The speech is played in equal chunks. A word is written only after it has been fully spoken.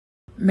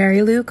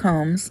Mary Lou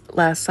Combs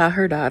last saw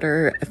her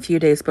daughter a few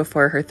days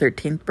before her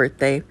 13th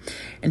birthday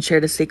and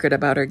shared a secret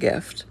about her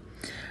gift.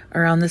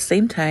 Around the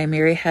same time,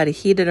 Mary had a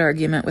heated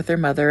argument with her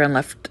mother and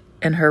left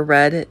in her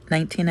red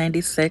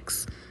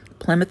 1996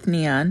 Plymouth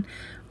Neon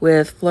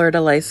with Florida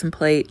license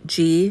plate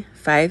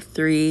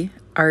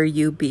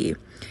G53RUB.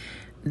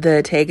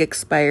 The tag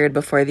expired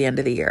before the end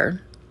of the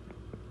year.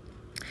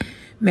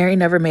 Mary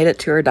never made it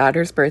to her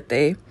daughter's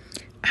birthday,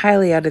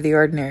 highly out of the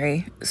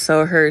ordinary,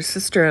 so her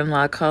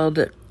sister-in-law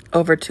called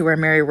over to where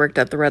Mary worked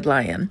at the Red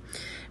Lion.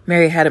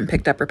 Mary hadn't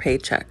picked up her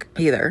paycheck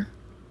either.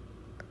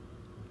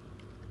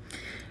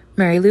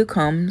 Mary Lou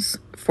Combs,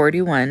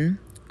 41,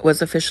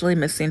 was officially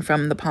missing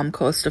from the Palm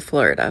Coast of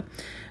Florida,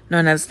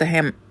 known as the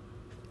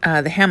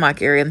Hammock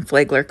area in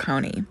Flagler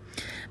County.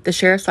 The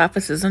sheriff's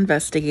office is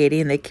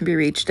investigating. They can be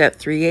reached at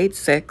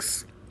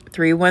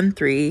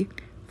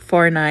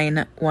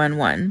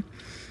 386-313-4911.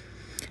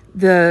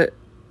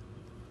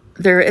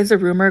 There is a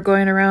rumor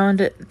going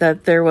around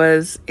that there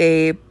was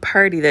a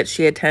party that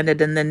she attended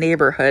in the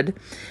neighborhood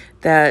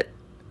that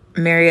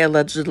Mary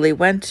allegedly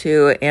went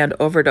to and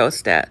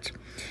overdosed at.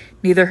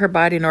 Neither her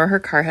body nor her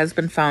car has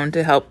been found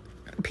to help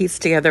piece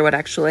together what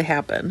actually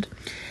happened.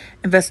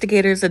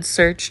 Investigators had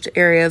searched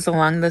areas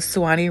along the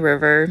Suwannee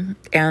River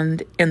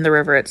and in the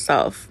river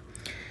itself.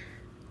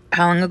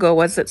 How long ago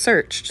was it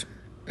searched?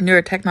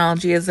 Newer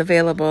technology is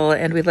available,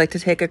 and we'd like to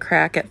take a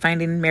crack at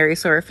finding Mary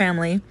so her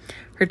family,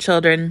 her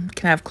children,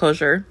 can have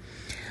closure.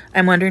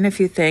 I'm wondering a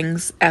few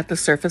things at the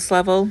surface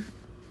level.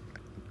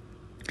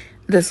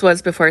 This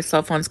was before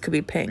cell phones could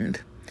be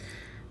pinged.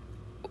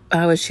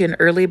 Was she an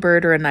early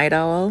bird or a night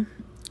owl?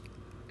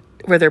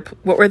 What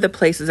were the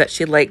places that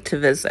she liked to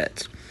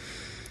visit?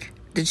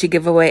 Did she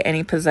give away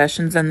any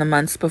possessions in the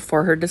months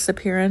before her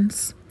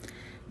disappearance?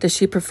 Does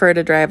she prefer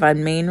to drive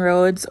on main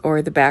roads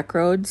or the back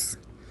roads?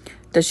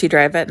 Does she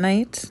drive at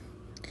night?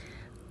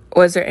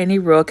 Was there any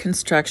road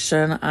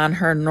construction on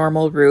her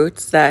normal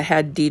routes that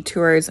had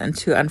detours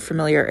into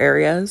unfamiliar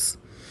areas?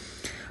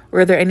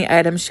 Were there any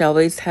items she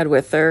always had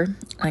with her,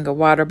 like a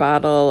water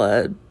bottle,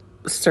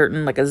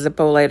 like a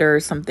Zippo lighter or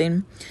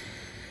something?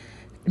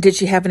 Did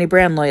she have any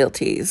brand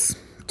loyalties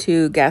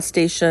to gas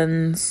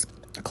stations,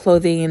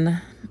 clothing,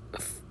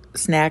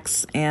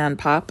 snacks, and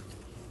pop?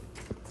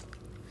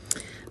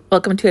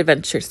 Welcome to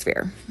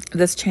AdventureSphere.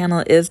 This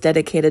channel is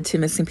dedicated to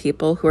missing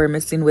people who are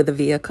missing with a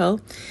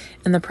vehicle.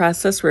 In the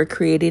process, we're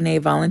creating a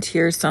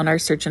volunteer sonar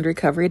search and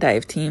recovery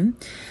dive team.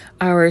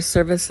 Our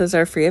services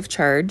are free of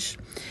charge.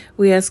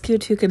 We ask you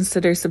to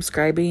consider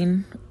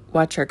subscribing,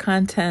 watch our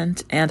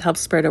content, and help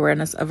spread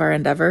awareness of our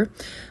endeavor.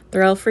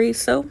 They're all free,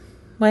 so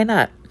why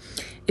not?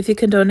 If you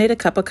can donate a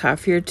cup of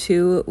coffee or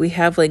two, we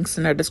have links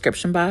in our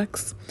description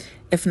box.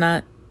 If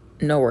not,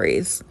 no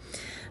worries.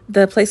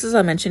 The places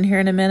I'll mention here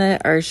in a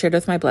minute are shared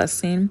with my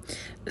blessing,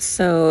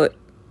 so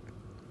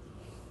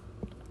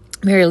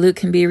Mary Lou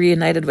can be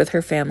reunited with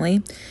her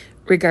family,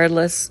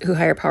 regardless who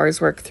higher powers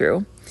work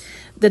through.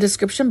 The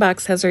description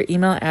box has our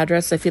email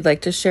address if you'd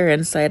like to share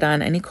insight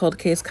on any cold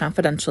case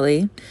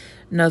confidentially,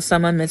 know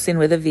someone missing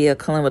with a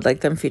vehicle and would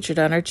like them featured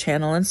on our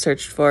channel and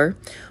searched for,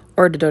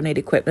 or to donate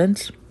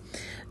equipment.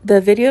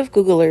 The video of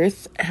Google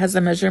Earth has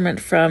a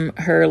measurement from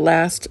her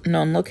last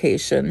known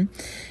location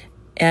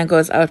and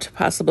goes out to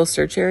possible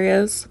search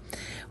areas.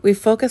 We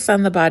focus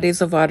on the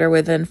bodies of water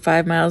within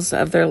 5 miles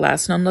of their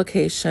last known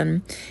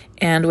location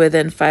and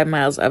within 5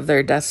 miles of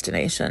their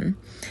destination.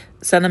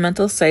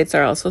 Sedimental sites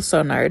are also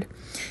sonared.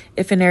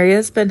 If an area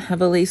has been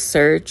heavily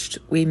searched,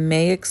 we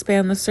may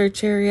expand the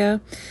search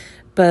area,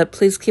 but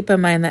please keep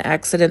in mind that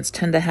accidents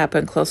tend to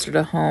happen closer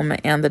to home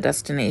and the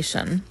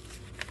destination.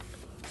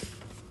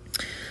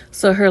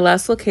 So her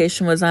last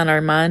location was on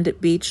Armand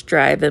Beach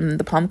Drive in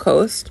the Palm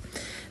Coast.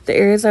 The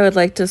areas I would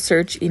like to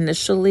search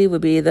initially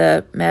would be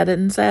the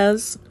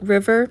Matanzas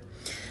River,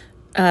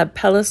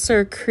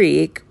 Pellicer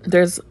Creek.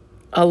 There's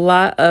a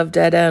lot of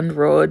dead-end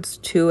roads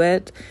to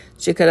it.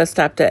 She could have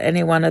stopped at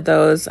any one of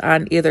those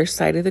on either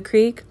side of the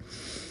creek.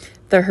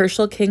 The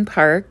Herschel King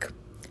Park,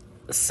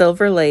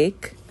 Silver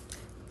Lake,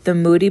 the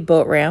Moody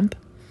Boat Ramp,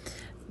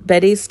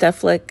 Betty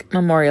Steflik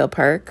Memorial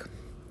Park,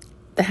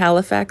 the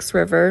Halifax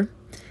River,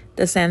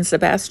 the San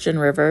Sebastian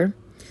River.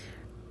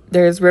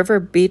 There's River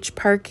Beach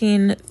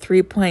parking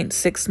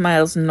 3.6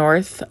 miles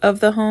north of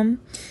the home.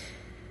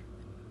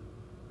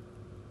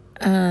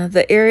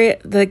 The area,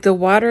 the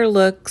water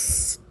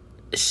looks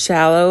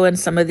shallow in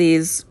some of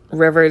these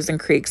rivers and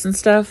creeks and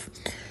stuff,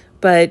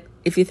 but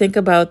if you think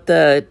about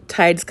the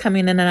tides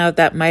coming in and out,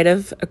 that might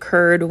have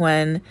occurred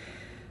when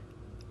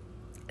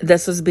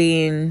this was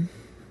being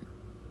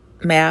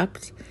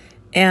mapped,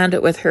 and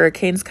with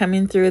hurricanes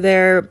coming through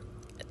there,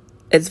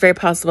 it's very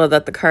possible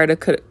that the car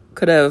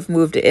could have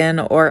moved in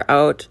or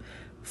out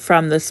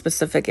from the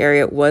specific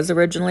area it was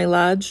originally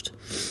lodged.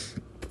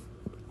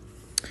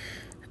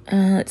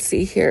 Let's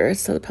see here.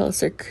 So the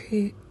Pellicer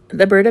Creek,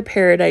 the Bird of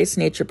Paradise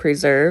Nature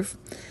Preserve.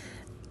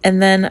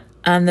 And then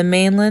on the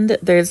mainland,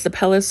 there's the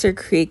Pellicer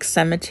Creek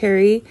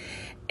Cemetery.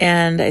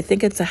 And I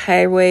think it's a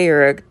highway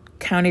or a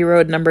county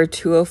road number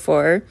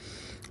 204.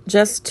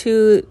 Just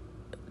to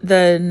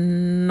the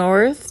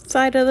north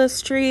side of the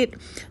street,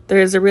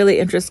 there's a really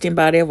interesting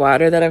body of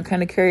water that I'm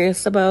kind of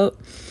curious about.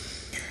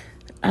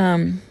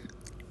 Then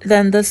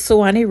the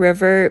Suwannee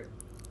River,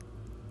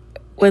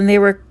 when they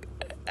were,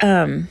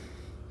 it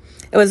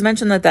was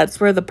mentioned that that's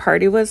where the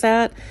party was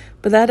at,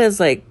 but that is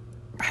like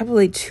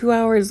probably 2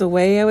 hours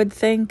away, I would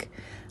think.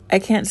 I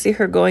can't see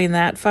her going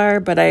that far,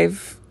 but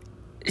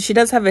she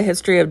does have a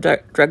history of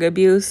drug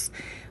abuse.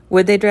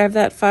 Would they drive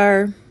that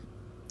far?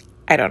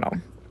 I don't know.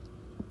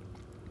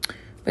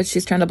 But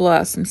she's trying to blow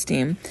out some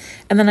steam.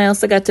 And then I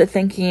also got to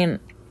thinking,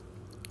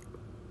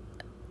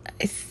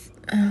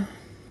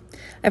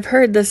 I've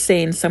heard this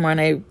saying somewhere,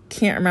 and I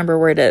can't remember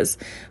where it is.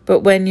 But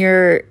when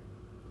your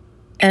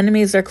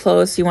enemies are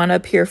close, you want to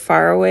appear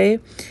far away,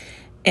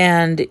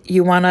 and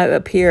you want to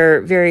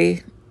appear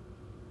very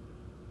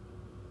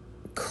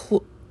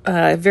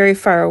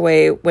far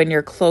away when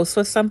you're close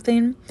with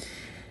something.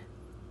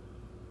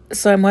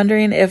 So I'm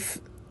wondering if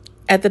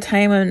at the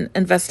time when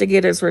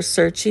investigators were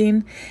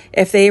searching,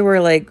 if they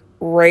were like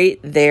right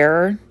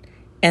there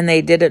and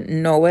they didn't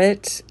know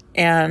it,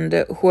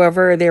 and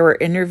whoever they were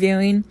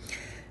interviewing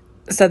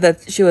said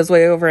that she was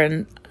way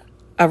over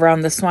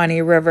around the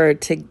Suwannee River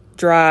to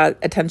draw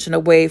attention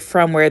away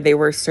from where they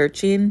were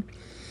searching.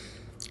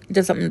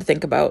 Just something to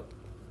think about.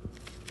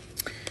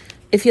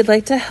 If you'd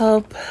like to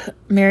help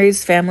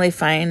Mary's family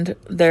find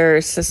their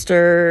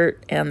sister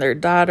and their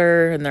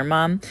daughter and their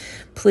mom,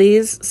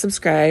 please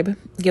subscribe,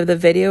 give the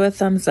video a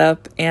thumbs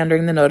up, and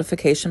ring the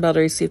notification bell to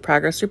receive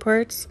progress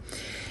reports.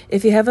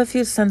 If you have a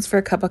few cents for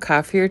a cup of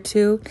coffee or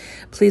two,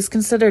 please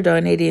consider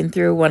donating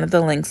through one of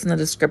the links in the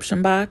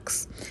description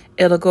box.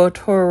 It'll go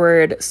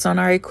toward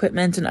sonar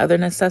equipment and other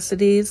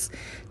necessities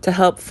to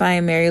help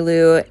find Mary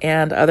Lou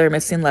and other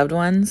missing loved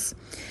ones.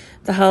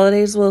 The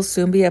holidays will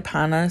soon be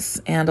upon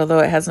us, and although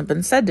it hasn't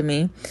been said to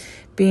me,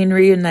 being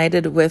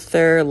reunited with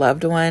their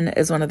loved one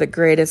is one of the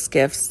greatest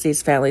gifts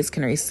these families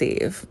can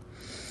receive.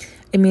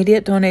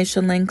 Immediate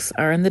donation links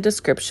are in the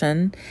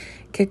description.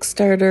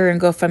 Kickstarter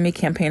and GoFundMe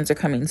campaigns are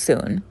coming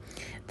soon.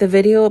 The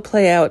video will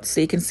play out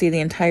so you can see the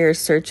entire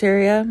search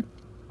area.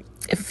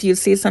 If you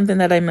see something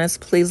that I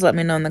missed, please let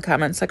me know in the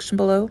comment section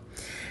below.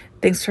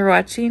 Thanks for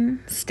watching.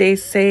 Stay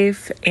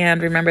safe,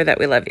 and remember that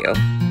we love you.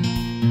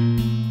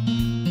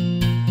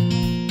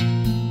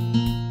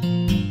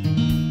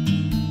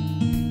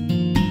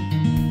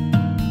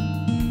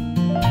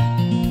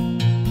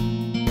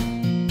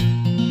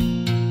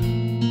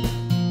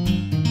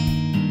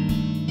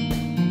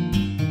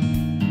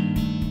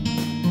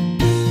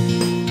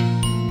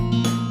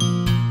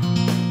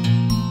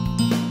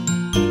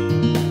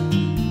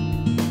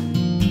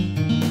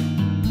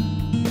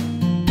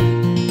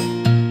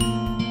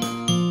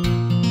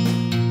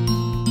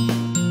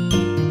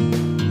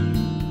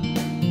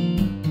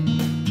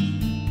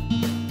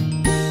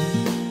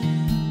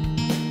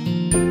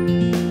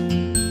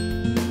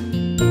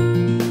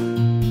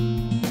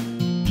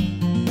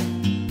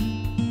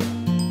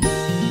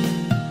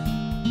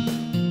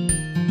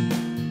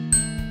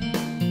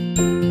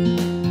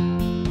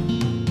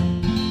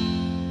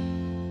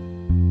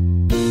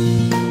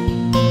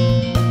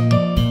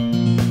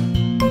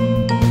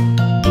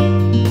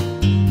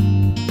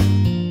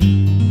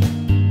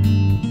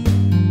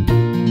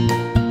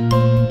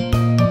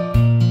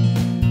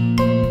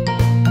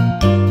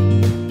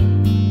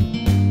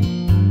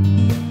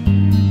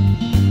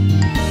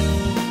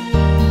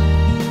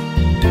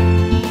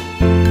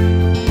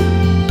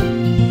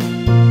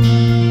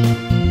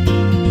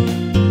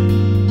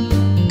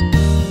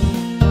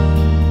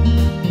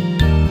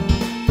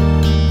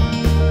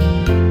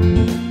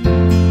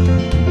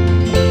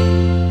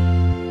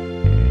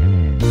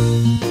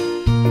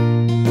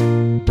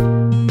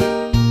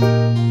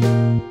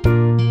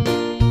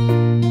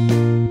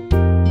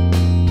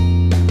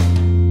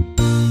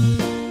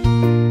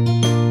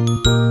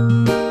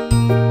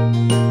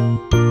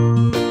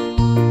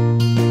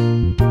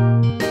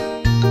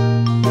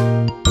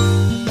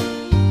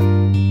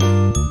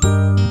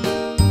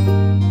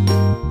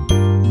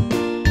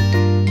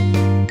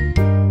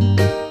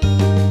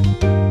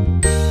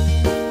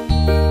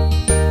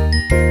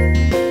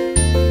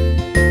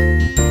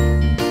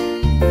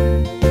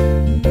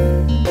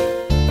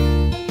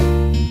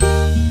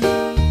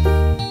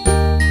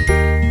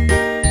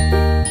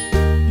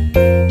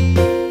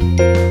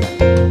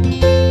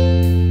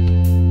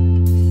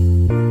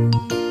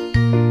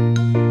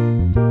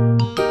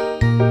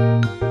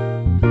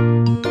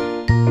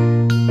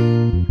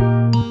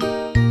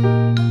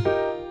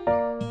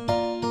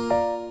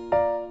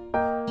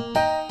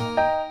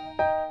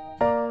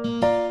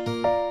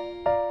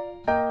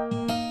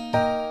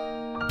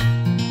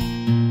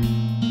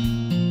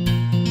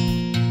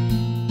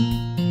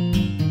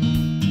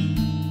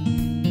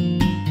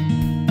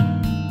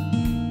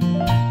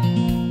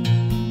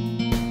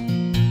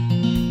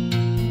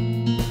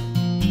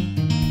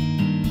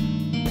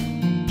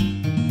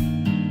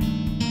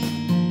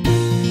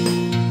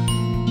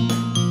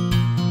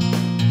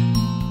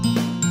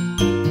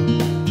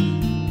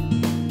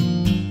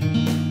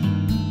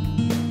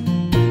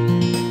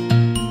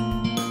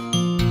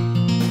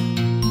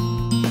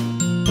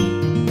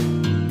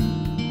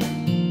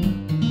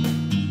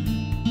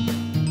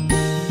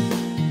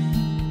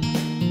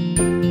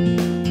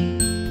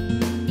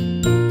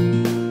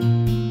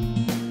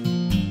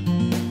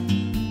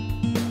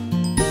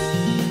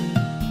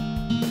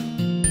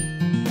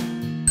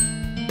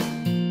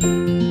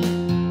 you.